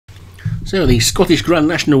So the Scottish Grand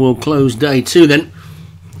National will close day 2 then,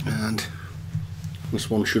 and this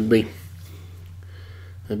one should be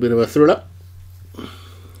a bit of a thriller.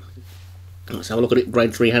 Let's have a look at it.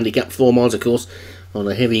 Grade 3 handicap, 4 miles of course, on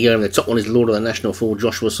a heavy going. The top one is Lord of the National for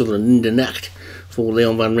Joshua Sutherland, in the Nacht for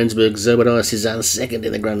Leon van Rensburg, Zobadiah Cezanne second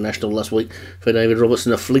in the Grand National last week for David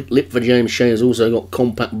Robertson, a fleet lip for James Shea has also got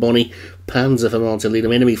Compact Bonnie, Panzer for Martin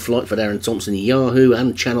Leadham, Enemy Flight for Darren Thompson, Yahoo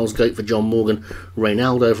and Channels Gate for John Morgan,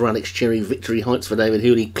 Reynaldo for Alex Cherry, Victory Heights for David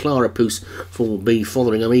Hooley, Clara Poos for B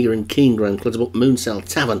Fotheringham, Eager and Keen Grand Clutterbuck, Moonsell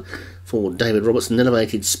Tavern for David Robertson,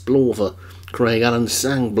 Elevated Splore for Craig Allen,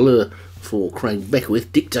 Sang Blur for Craig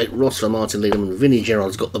Beckwith, Dictate Ross for Martin Leadham, and Vinnie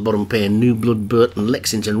Gerard's got the bottom pair, New Blood Burt and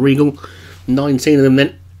Lexington Regal. 19 of them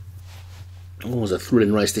then. Always a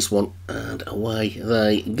thrilling race this one, and away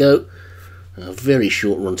they go. A very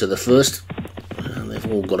short run to the first, and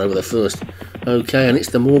they've all got over the first. Okay, and it's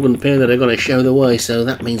the Morgan pair that are going to show the way, so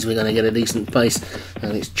that means we're going to get a decent pace,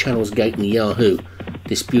 and it's Channels Gate and Yahoo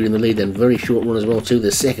disputing the lead then. Very short run as well to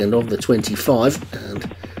the second of the 25,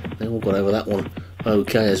 and they all got over that one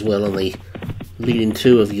okay as well. On the leading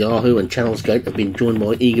two of Yahoo and Channels Gate have been joined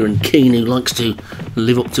by Eager and Keen, who likes to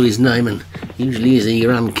live up to his name and usually is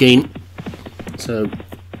Eager and Keen. So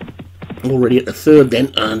already at the third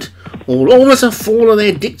then, and almost a fall of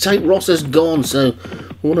there. Dictate Ross has gone, so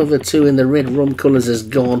one of the two in the red rum colours has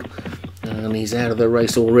gone, and he's out of the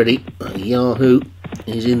race already. Yahoo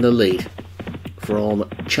is in the lead from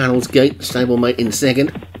Channels Gate, stablemate in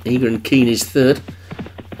second, Eager and Keen is third,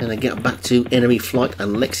 and a gap back to Enemy Flight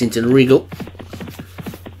and Lexington Regal.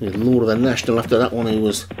 With Lord of the National after that one, who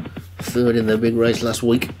was third in the big race last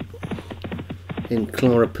week. Then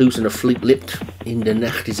Clara Poos and a Fleet Lipped in the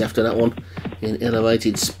Nacht is after that one, in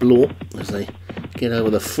Elevated Splore as they get over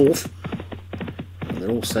the fourth. And they're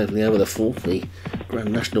all safely over the fourth. The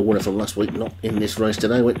Grand National winner from last week, not in this race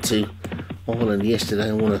today, went to Ireland yesterday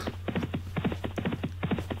and won a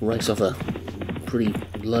race off a pretty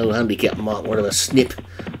low handicap mark, whatever, snip,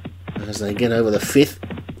 as they get over the fifth.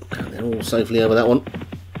 And they're all safely over that one,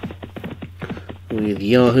 with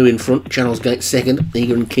Yahoo in front, Channels Gate second,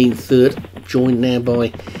 Eager and Keen third, joined now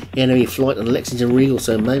by Enemy Flight and Lexington Regal,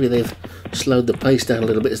 so maybe they've slowed the pace down a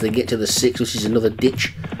little bit as they get to the sixth, which is another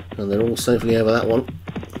ditch, and they're all safely over that one.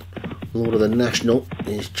 Lord of the National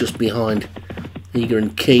is just behind Eager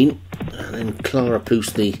and Keen, and then Clara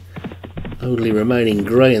Poos, the only remaining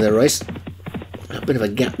grey in the race. A bit of a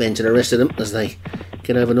gap then to the rest of them as they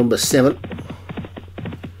get over number 7,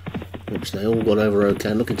 which they all got over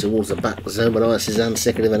okay. Looking towards the back, Zobadiah Cezanne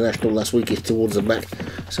second in the National last week is towards the back.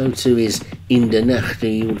 So too is In the Nacht, who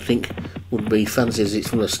you would think would be fancy as it's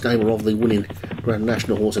from the stable of the winning Grand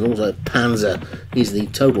National horse. And also Panzer is the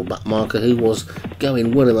total back marker, who was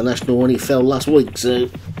going well in the National when he fell last week. So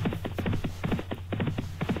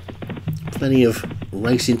plenty of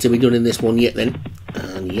racing to be done in this one yet then.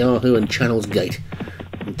 And Yahoo and Channels Gate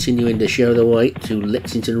continuing to show the way to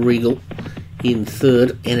Lexington Regal in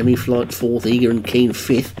third, Enemy Flight fourth, Eager and Keen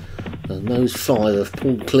fifth, and those 5 have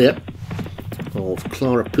pulled clear of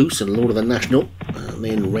Clara Poos and Lord of the National, and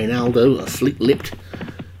then Reynaldo, a Fleet Lipped,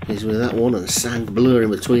 is with that one, and Sang Blur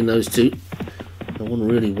in between those two. The one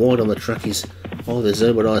really wide on the track is either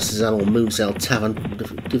Zobadiah Cezanne or Moonsell Tavern.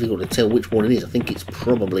 Difficult to tell which one it is. I think it's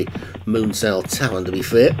probably Moonsell Tavern, to be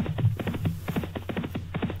fair.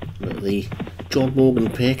 But the John Morgan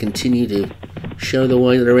pair continue to show the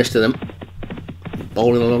way to the rest of them,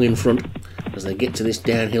 bowling along in front as they get to this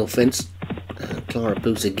downhill fence. Clara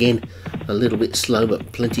Poos again a little bit slow,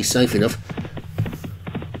 but plenty safe enough.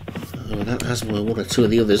 That has one or two of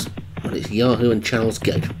the others, but it's Yahoo and Channels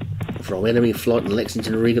Gate from Enemy Flight and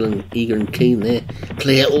Lexington Regal and Eager and Keen there.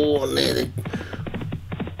 Clear, and there the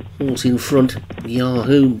horse in front,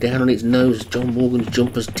 Yahoo down on its nose. John Morgan's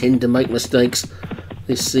jumpers tend to make mistakes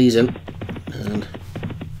this season, and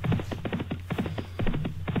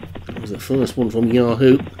that was the first one from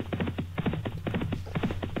Yahoo.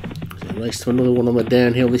 Race to another one on the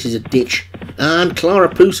downhill. This is a ditch, and Clara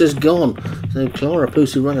Poos has gone. So Clara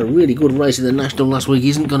Poos, who ran a really good race in the National last week,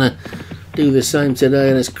 isn't going to do the same today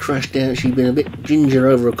and has crashed out. She's been a bit ginger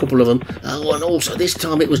over a couple of them. Oh, and also this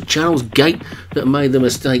time it was Channels Gate that made the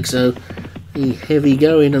mistake. So the heavy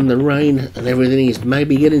going and the rain and everything, he's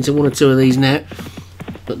maybe getting to one or two of these now,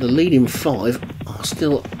 but the leading 5 are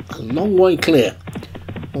still a long way clear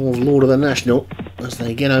of Lord of the National as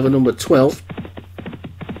they get over number 12.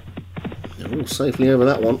 All safely over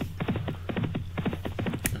that one.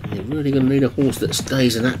 And you're really going to need a horse that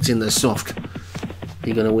stays and acts in the soft if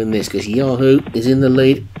you're going to win this, because Yahoo is in the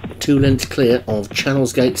lead, 2 lengths clear of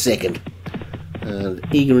Channels Gate second, and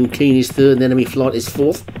Eager and Keen is third, and Enemy Flight is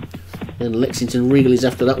fourth. And Lexington Regal is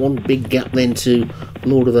after that one. Big gap then to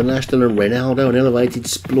Lord of the National and Ronaldo and Elevated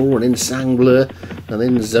Explorer, and then Sangblur, and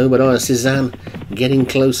then Zobadiah Cezanne getting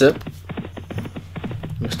closer.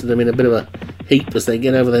 Most of them in a bit of a heap as they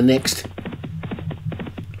get over the next.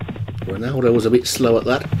 Ronaldo was a bit slow at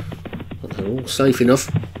that, but they're all safe enough,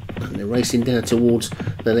 and they're racing down towards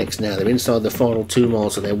the next now. They're inside the final 2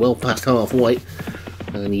 miles, so they're well past halfway.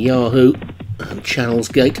 And Yahoo and Channels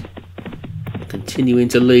Gate continuing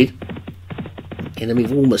to lead. Enemy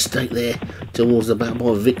of all mistake there towards the back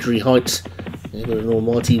by Victory Heights. They've got an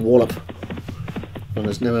almighty wallop, and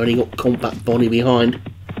has now only got Compact Bonnie behind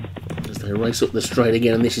as they race up the straight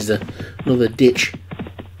again. And this is another ditch,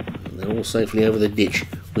 and they're all safely over the ditch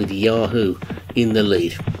with Yahoo in the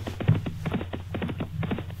lead.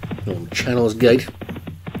 On Channels Gate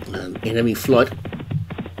and Enemy Flight.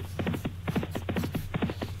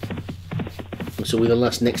 This will be the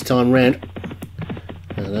last next time round,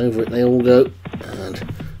 and over it they all go. And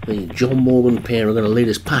the John Morgan pair are going to lead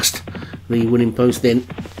us past the winning post then,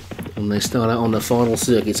 and they start out on the final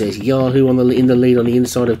circuit. So it's Yahoo in the lead on the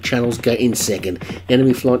inside of Channels Gate in second.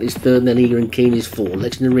 Enemy Flight is third, and then Eager and Keen is 4.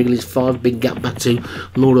 Lexington Regal is 5, big gap back to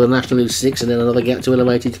Lord of the National who's 6, and then another gap to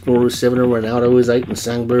Elevated Explorer who's 7, and Ronaldo is 8, and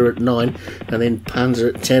Sangblur at 9, and then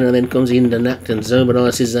Panzer at 10, and then comes Indernacht and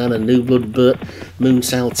Zobadiah Cezanne and New Blood Burt,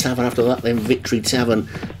 Moonsail Tavern after that, then Victory Tavern,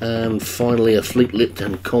 and finally a Fleet-Lipped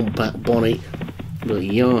and Compact Bonnie. But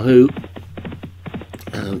Yahoo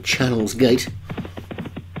and Channels Gate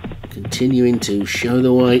continuing to show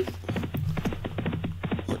the way.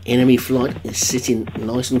 Enemy Flight is sitting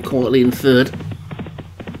nice and quietly in third.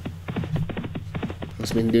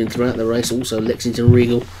 That's been doing throughout the race. Also Lexington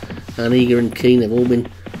Regal and Eager and Keen have all been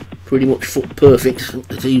pretty much foot perfect.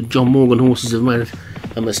 The 2 John Morgan horses have made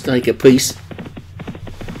a mistake apiece.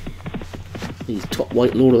 The top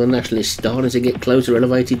weight Lord of the National is starting to get closer.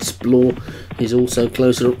 Elevated Explore is also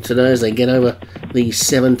closer up today as they get over the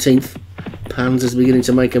 17th. Panzer's beginning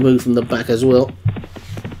to make a move from the back as well.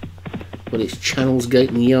 But it's Channels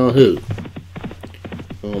Gate and Yahoo.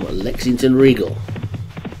 Lexington Regal.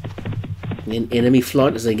 In Enemy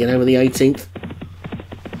Flight as they get over the 18th.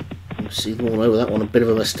 You see them all over that one. A bit of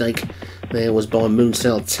a mistake there was by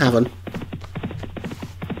Moonsail Tavern.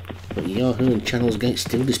 But Yahoo and Channels Gate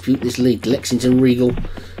still dispute this lead. Lexington Regal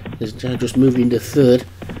has now just moved into third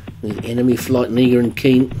with Enemy Flight and Eager and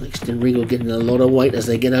Keen. Lexington Regal getting a lot of weight as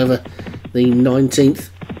they get over the 19th.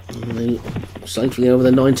 And safely over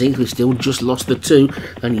the 19th. We've still just lost the 2,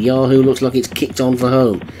 and Yahoo looks like it's kicked on for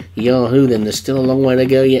home. Yahoo then, there's still a long way to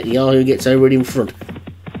go yet. Yahoo gets over it in front.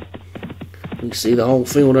 We see the whole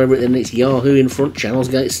field over it, then it's Yahoo in front, Channels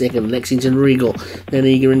Gate second, Lexington Regal, then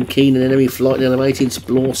Eager and Keen and Enemy Flight and Elevated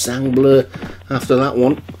Explore, Sangblur after that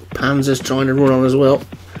one. Panzer's trying to run on as well.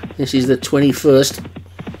 This is the 21st.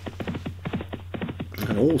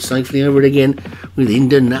 And all safely over it again with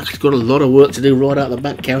Indernacht. Got a lot of work to do right out the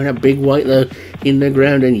back, carrying a big weight though in the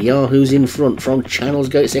ground, and Yahoo's in front from Channels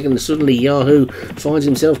Gate second, and suddenly Yahoo finds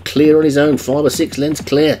himself clear on his own, 5 or 6 lengths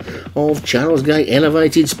clear of Channels Gate.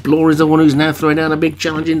 Elevated Explorer is the one who's now throwing down a big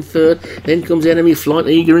challenge in third. Then comes Enemy Flight,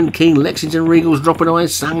 Eager and Keen, Lexington Regal's dropping away,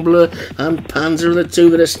 Sangblur and Panzer are the 2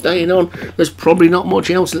 that are staying on. There's probably not much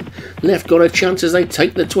else left. Got a chance as they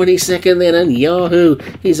take the 22nd then, and Yahoo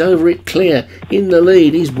is over it clear in the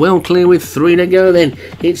lead. He's well clear with 3 to go then.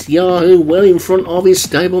 It's Yahoo well in front of his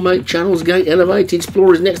stablemate Channels Gate. Elevated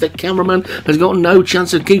Explorer is next. The cameraman has got no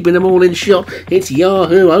chance of keeping them all in shot. It's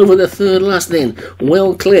Yahoo over the third last then,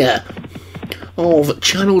 well clear of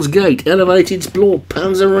Channels Gate. Elevated Explore,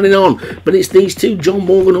 Panzer running on, but it's these 2 John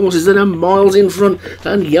Morgan horses that are miles in front,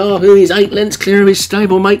 and Yahoo is 8 lengths clear of his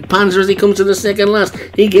stablemate Panzer as he comes to the second last.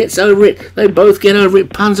 He gets over it, they both get over it.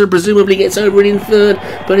 Panzer presumably gets over it in third,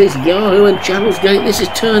 but it's Yahoo and Channels Gate.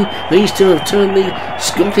 These 2 have turned the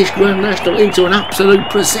Scottish Grand National into an absolute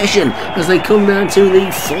procession as they come down to the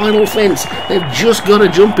final fence. They've just got to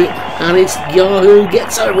jump it, and it's Yahoo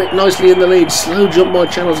gets over it nicely in the lead. Slow jump by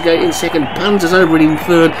Channels Gate in second. Panzer's over it in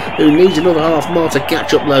third, who needs another half mile to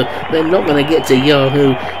catch up though. They're not going to get to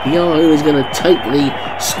Yahoo. Yahoo is going to take the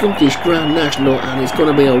Scottish Grand National, and it's going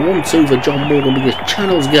to be a 1-2 for John Morgan because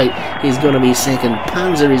Channels Gate is going to be second,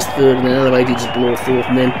 Panzer is third, and then Elevated Explore fourth,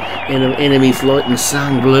 and then Enemy Flight and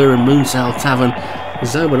Sangblur and Moonsail Tavern,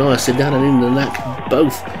 Zobadiah Cezanne and Indernacht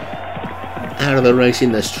both out of the race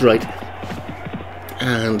in the straight.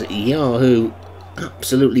 And Yahoo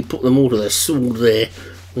absolutely put them all to the sword there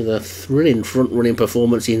with a thrilling front running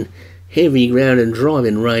performance in heavy ground and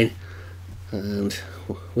driving rain. And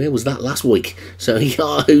where was that last week? So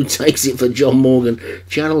Yahoo takes it for John Morgan.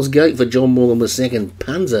 Channels Gate for John Morgan was second.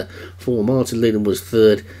 Panzer for Martin Leedham was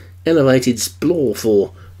third. Elevated Explore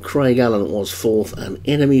for Craig Allen was 4th, and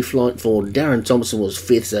Enemy Flight for Darren Thompson was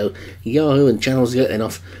 5th. So Yahoo and Channels getting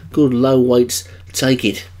off good low weights. Take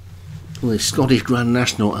it. The Scottish Grand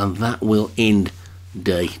National, and that will end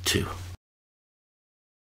day 2.